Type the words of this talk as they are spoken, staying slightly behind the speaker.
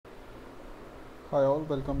Hi all,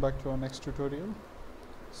 welcome back to our next tutorial.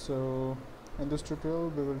 So in this tutorial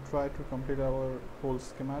we will try to complete our whole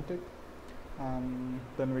schematic and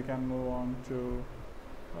then we can move on to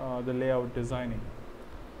the layout designing.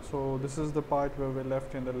 So this is the part where we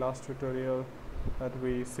left in the last tutorial that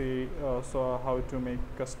we saw how to make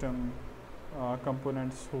custom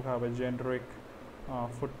components who have a generic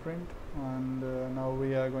footprint, and now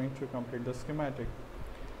we are going to complete the schematic.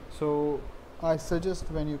 So I suggest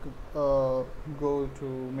when you go to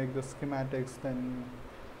make the schematics, then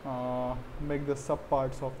make the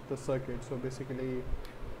subparts of the circuit. So basically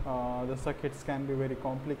the circuits can be very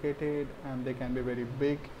complicated and they can be very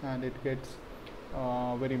big, and it gets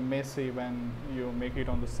very messy when you make it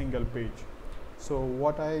on the single page. So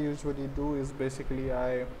what I usually do is basically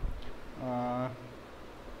I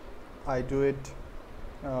do it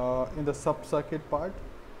in the sub circuit part.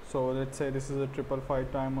 So let's say this is a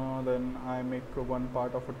 555 timer, then I make one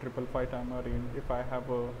part of a 555 timer. If I have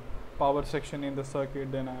a power section in the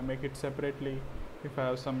circuit, then I make it separately. If I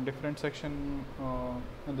have some different section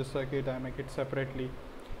in the circuit, I make it separately.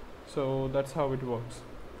 So that's how it works.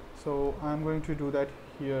 So I'm going to do that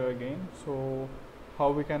here again. So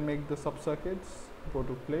how we can make the sub circuits? Go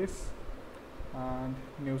to place and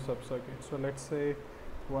new sub circuit. So let's say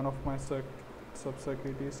one of my sub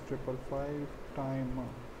circuit is 555 timer.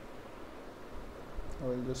 I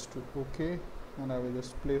will just do OK, and I will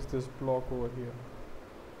just place this block over here,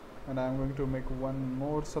 and I am going to make one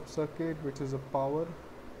more sub circuit which is a power.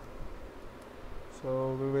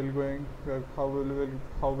 So we will how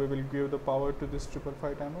we will give the power to this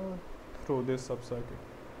 555 timer through this sub circuit.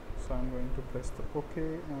 So I'm going to press the OK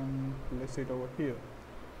and place it over here.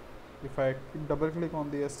 If I double click on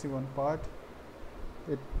the SC1 part,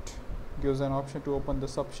 it gives an option to open the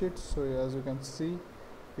subsheet. So as you can see,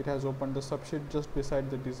 it has opened the subsheet just beside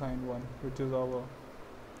the design one, which is our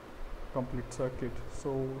complete circuit.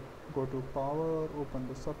 So go to power, open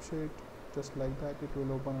the subsheet, just like that. It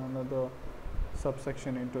will open another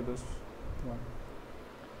subsection into this one.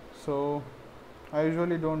 So I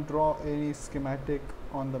usually don't draw any schematic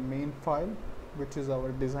on the main file, which is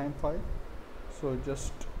our design file. So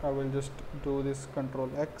I will just do this Control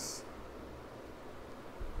X,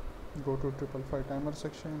 go to 555 timer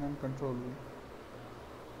section and Control V.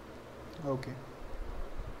 Okay,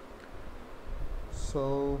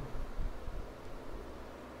 so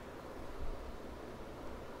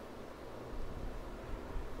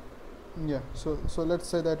yeah, so let's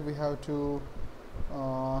say that we have to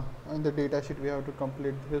in the data sheet we have to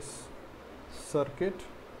complete this circuit,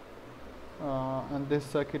 and this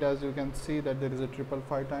circuit, as you can see, that there is a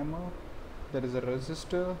 555 timer, there is a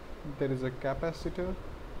resistor, there is a capacitor,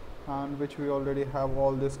 and which we already have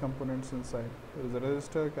all these components inside. There is a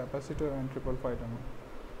resistor, capacitor and 555 timer.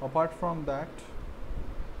 Apart from that,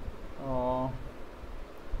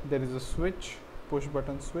 there is a switch, push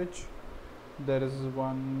button switch. There is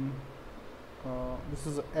one this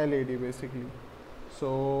is a LED basically,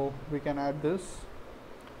 so we can add this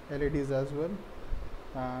LEDs as well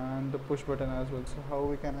and the push button as well. So how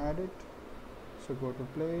we can add it? So go to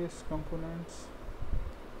place, components,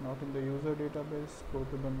 not in the user database, go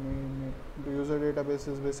to the main. The user database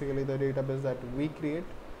is basically the database that we create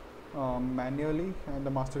manually, and the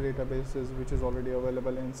master database is which is already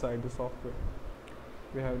available inside the software.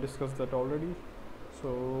 We have discussed that already.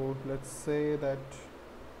 So let's say that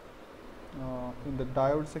in the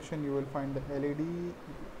diode section you will find the LED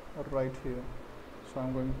right here. So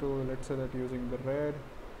I'm going to, let's say that using the red,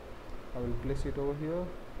 I will place it over here.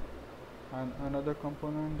 And another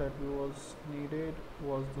component that was needed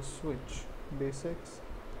was the switch basics.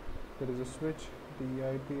 There is a switch,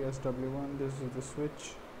 DIP SW1. This is the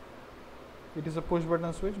switch. It is a push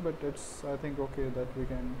button switch, but it's, I think, okay that we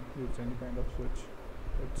can use any kind of switch.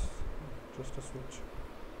 It's just a switch.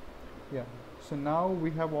 Yeah, so now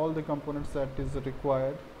we have all the components that is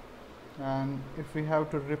required, and if we have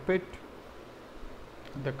to repeat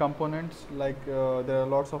the components, like there are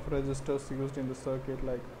lots of resistors used in the circuit,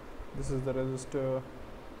 like this is the resistor,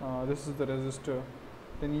 this is the resistor,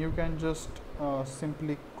 then you can just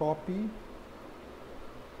simply copy,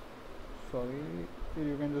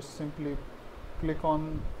 you can just simply click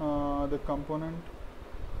on the component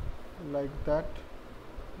like that.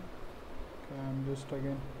 Okay, I'm just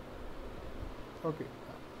again, okay,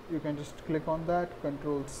 you can just click on that,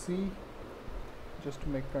 Control C, just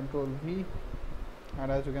make Control V,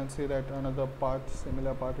 and as you can see that another part,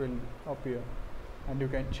 similar part will appear, and you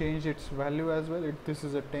can change its value as well. This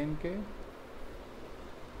is a 10K,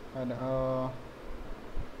 and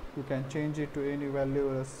you can change it to any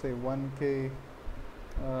value, let's say 1K.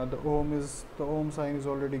 The ohm sign is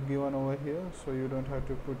already given over here, so you don't have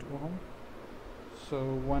to put ohm. So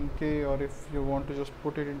 1k, or if you want to just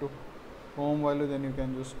put it into ohm value, then you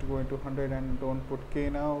can just go into 100 and don't put k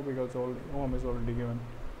now, because all ohm is already given.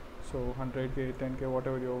 So 100k, 10k,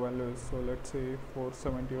 whatever your value is. So let's say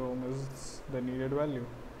 470 ohm is the needed value.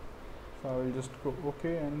 So I will just go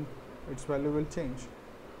OK, and its value will change.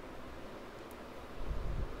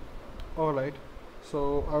 Alright,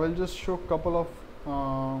 so I will just show couple of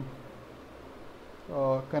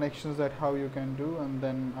connections that how you can do, and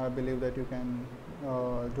then I believe that you can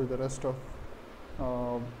do the rest of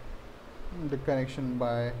the connection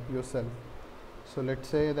by yourself. So let's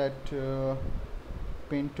say that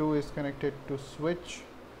pin 2 is connected to switch,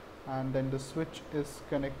 and then the switch is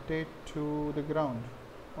connected to the ground.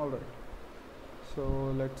 Alright,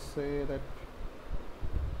 so let's say that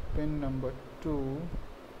pin number 2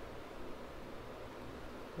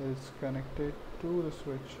 is connected to the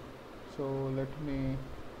switch. So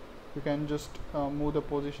you can just move the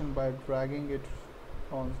position by dragging it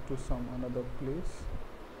on to some another place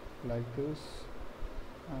like this.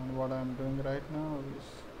 And what I'm doing right now is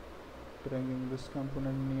bringing this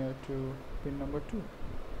component near to pin number 2.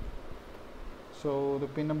 So the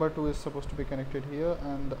pin number 2 is supposed to be connected here,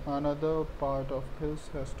 and another part of this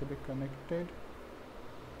has to be connected.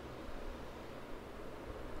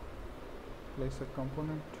 Place a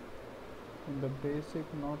component in the basic,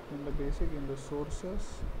 not in the basic, in the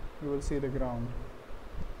sources you will see the ground.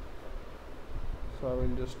 So I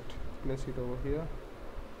will just place it over here,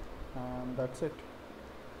 and that's it.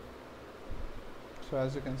 So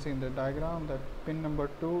as you can see in the diagram, that pin number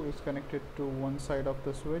 2 is connected to one side of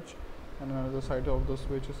the switch, and another side of the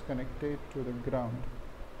switch is connected to the ground.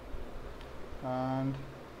 And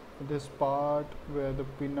this part where the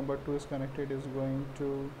pin number 2 is connected is going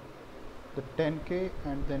to the 10k,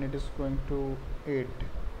 and then it is going to 8,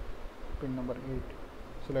 pin number 8.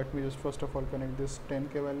 So let me just first of all connect this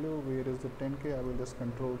 10k value. Where is the 10k? I will just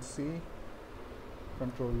control C,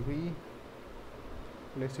 control V,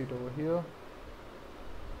 place it over here.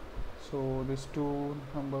 So this 2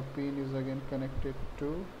 number pin is again connected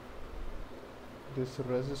to this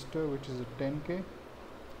resistor, which is a 10k,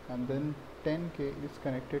 and then 10k is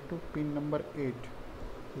connected to pin number 8.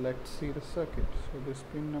 Let's see the circuit. So this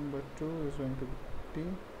pin number 2 is going to be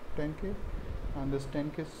 10k, and this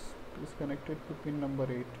 10k is connected to pin number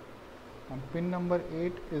 8, and pin number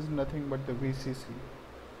 8 is nothing but the VCC.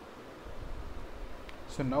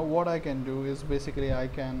 So now what I can do is basically I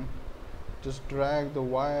can just drag the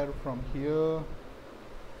wire from here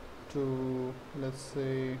to, let's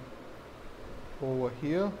say, over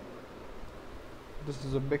here. This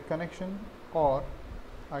is a big connection, or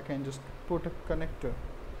I can just put a connector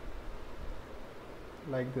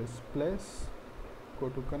like this. Place, go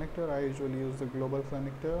to connector. I usually use the global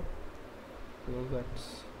connector because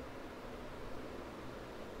that's,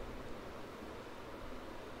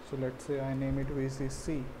 so let's say I name it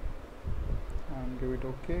VCC and give it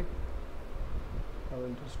OK. I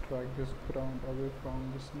will just drag this ground away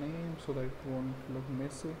from this name so that it won't look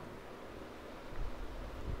messy.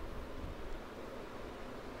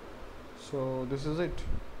 So this is it.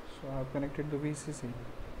 So I have connected the VCC,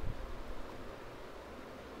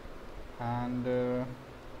 and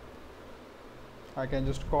I can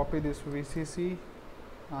just copy this VCC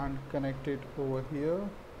and connect it over here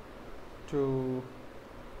to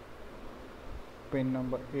pin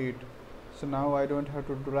number 8. So now I don't have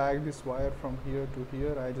to drag this wire from here to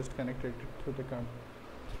here. I just connected it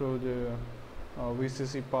through the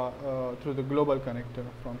VCC through the global connector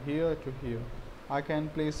from here to here. I can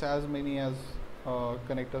place as many as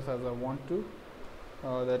connectors as I want to.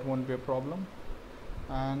 That won't be a problem.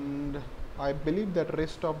 And I believe that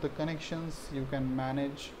rest of the connections you can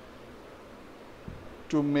manage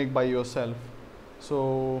to make by yourself.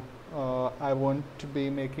 So I won't be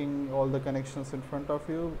making all the connections in front of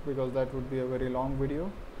you because that would be a very long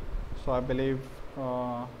video. So I believe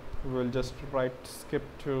we'll just skip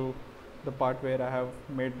to the part where I have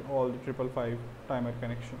made all the 555 timer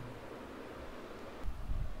connection.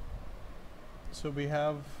 So we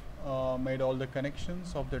have made all the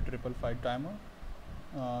connections of the 555 timer.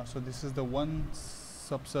 So this is the one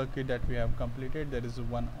sub-circuit that we have completed. There is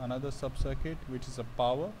another sub-circuit which is a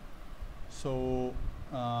power. So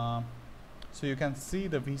so you can see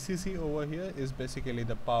the VCC over here is basically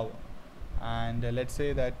the power, and let's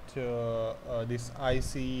say that this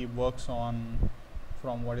IC works on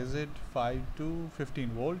from, what is it, 5 to 15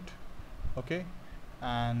 volt, okay,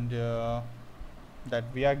 and that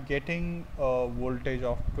we are getting a voltage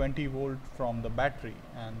of 20 volt from the battery,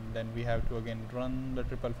 and then we have to again run the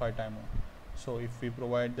 555 timer. So if we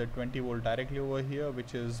provide the 20 volt directly over here,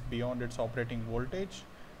 which is beyond its operating voltage,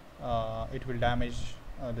 it will damage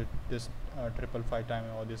this 555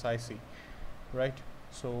 timer or this IC, right?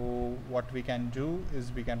 So what we can do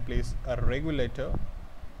is we can place a regulator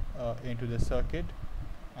into the circuit,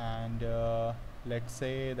 and let's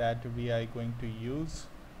say that we are going to use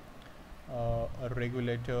a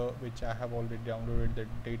regulator which I have already downloaded the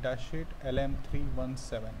data sheet,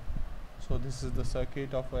 LM317. So this is the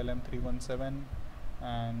circuit of LM317,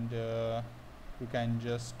 and you can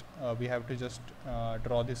just we have to just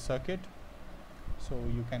draw this circuit. So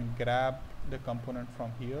you can grab the component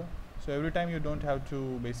from here. So every time you don't have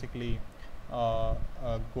to basically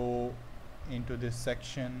go into this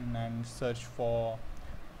section and search for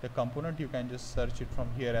the component. You can just search it from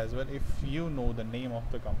here as well if you know the name of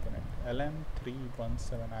the component.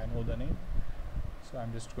 LM317, I know the name, so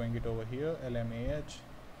I'm just going it over here.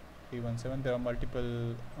 LMAH317. There are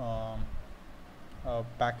multiple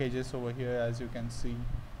packages over here, as you can see.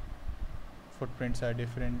 Footprints are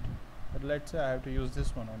different, but let's say I have to use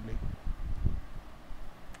this one only.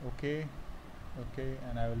 Okay,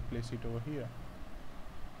 and I will place it over here.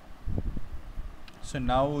 So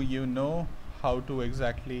now you know how to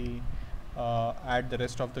exactly add the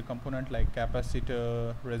rest of the component, like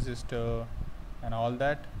capacitor, resistor, and all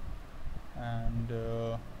that. And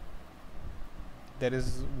there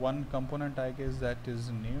is one component, I guess, that is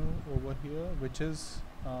new over here, which is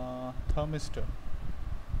thermistor.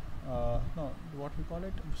 No, what we call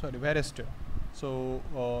it? Sorry, varistor. So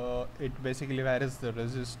it basically varies the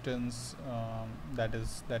resistance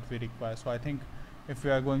that we require. So I think if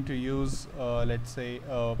we are going to use let's say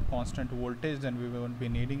a constant voltage, then we won't be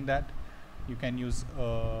needing that. You can use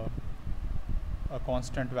a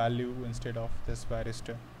constant value instead of this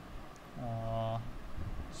varistor.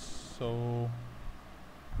 So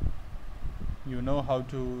you know how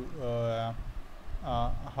to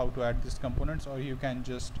add these components, or you can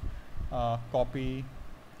just copy,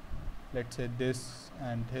 let's say, this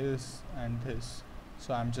and this and this.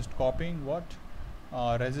 So I'm just copying what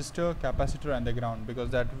resistor, capacitor, and the ground, because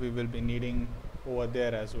that we will be needing over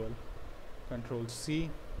there as well. Control C,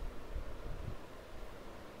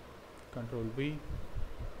 Control V.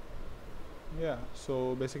 Yeah,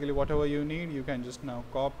 so basically whatever you need, you can just now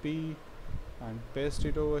copy and paste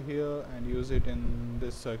it over here and use it in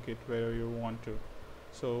this circuit where you want to.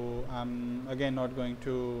 So I'm again not going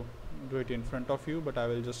to do it in front of you, but I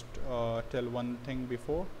will just tell one thing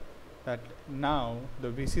before that. Now the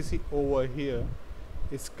VCC over here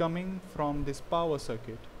is coming from this power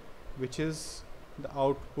circuit, which is the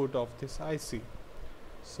output of this IC.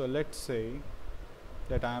 So let's say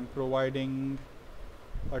that I am providing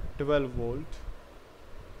a 12 volt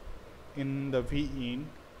in the V-in.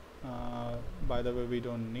 By the way, we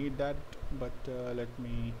don't need that, but let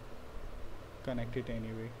me connect it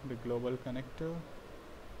anyway. The global connector,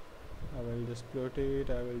 I will just plot it,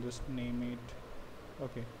 I will just name it.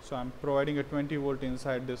 Okay, so I'm providing a 20 volt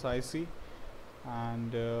inside this IC,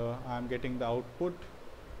 and I'm getting the output,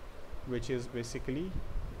 which is basically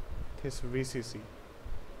this VCC.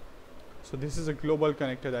 So this is a global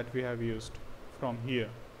connector that we have used from here,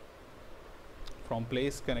 from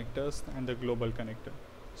place connectors and the global connector.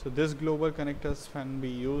 So this global connectors can be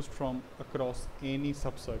used from across any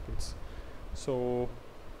sub-circuits. So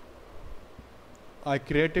I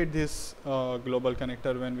created this global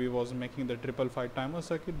connector when we was making the 555 timer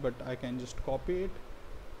circuit, but I can just copy it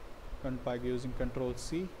by using Control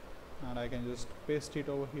C, and I can just paste it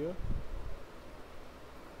over here,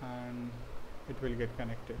 and it will get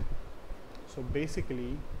connected. So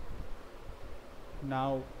basically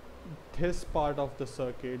now this part of the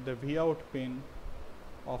circuit, the Vout pin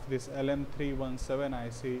of this LM317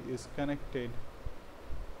 IC, is connected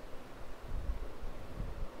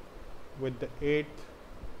with the 8th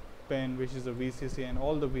pin, which is a VCC, and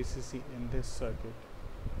all the VCC in this circuit.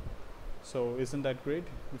 So isn't that great?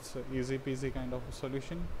 It's an easy peasy kind of a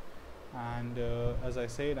solution. And as I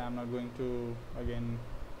said, I'm not going to again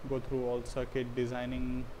go through all circuit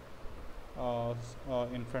designing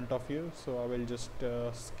in front of you, so I will just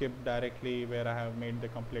skip directly where I have made the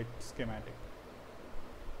complete schematic.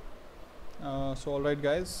 So alright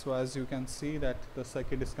guys, so as you can see that the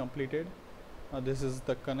circuit is completed. This is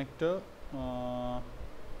the connector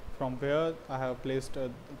from where I have placed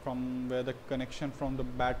from where the connection from the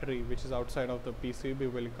battery, which is outside of the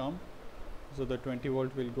PCB, will come. So the 20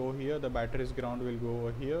 volt will go here, the battery's ground will go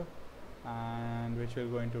over here, and which will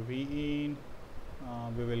go into V-in.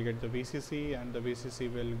 We will get the VCC, and the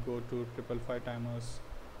VCC will go to 555 timers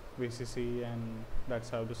VCC, and that's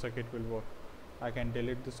how the circuit will work. I can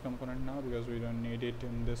delete this component now because we don't need it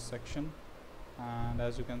in this section. And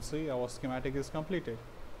as you can see, our schematic is completed.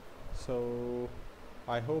 So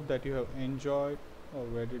I hope that you have enjoyed. Oh,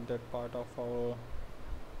 where did that part of our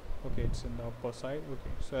Okay, it's in the upper side.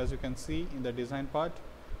 Okay, so as you can see in the design part,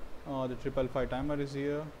 the 555 timer is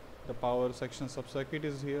here, the power section sub-circuit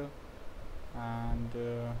is here, and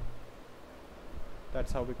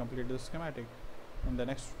that's how we complete the schematic. In the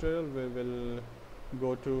next tutorial we will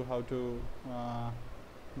go to how to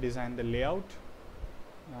design the layout,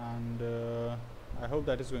 and I hope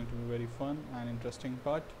that is going to be very fun and interesting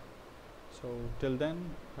part. So till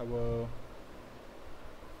then, have a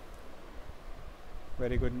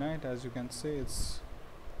very good night. As you can see, it's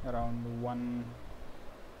around 1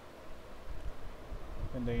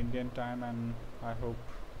 in the Indian time, and I hope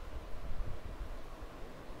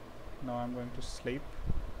now I'm going to sleep.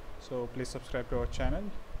 So please subscribe to our channel,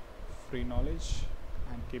 free knowledge,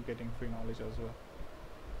 and keep getting free knowledge as well.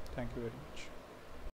 Thank you very much.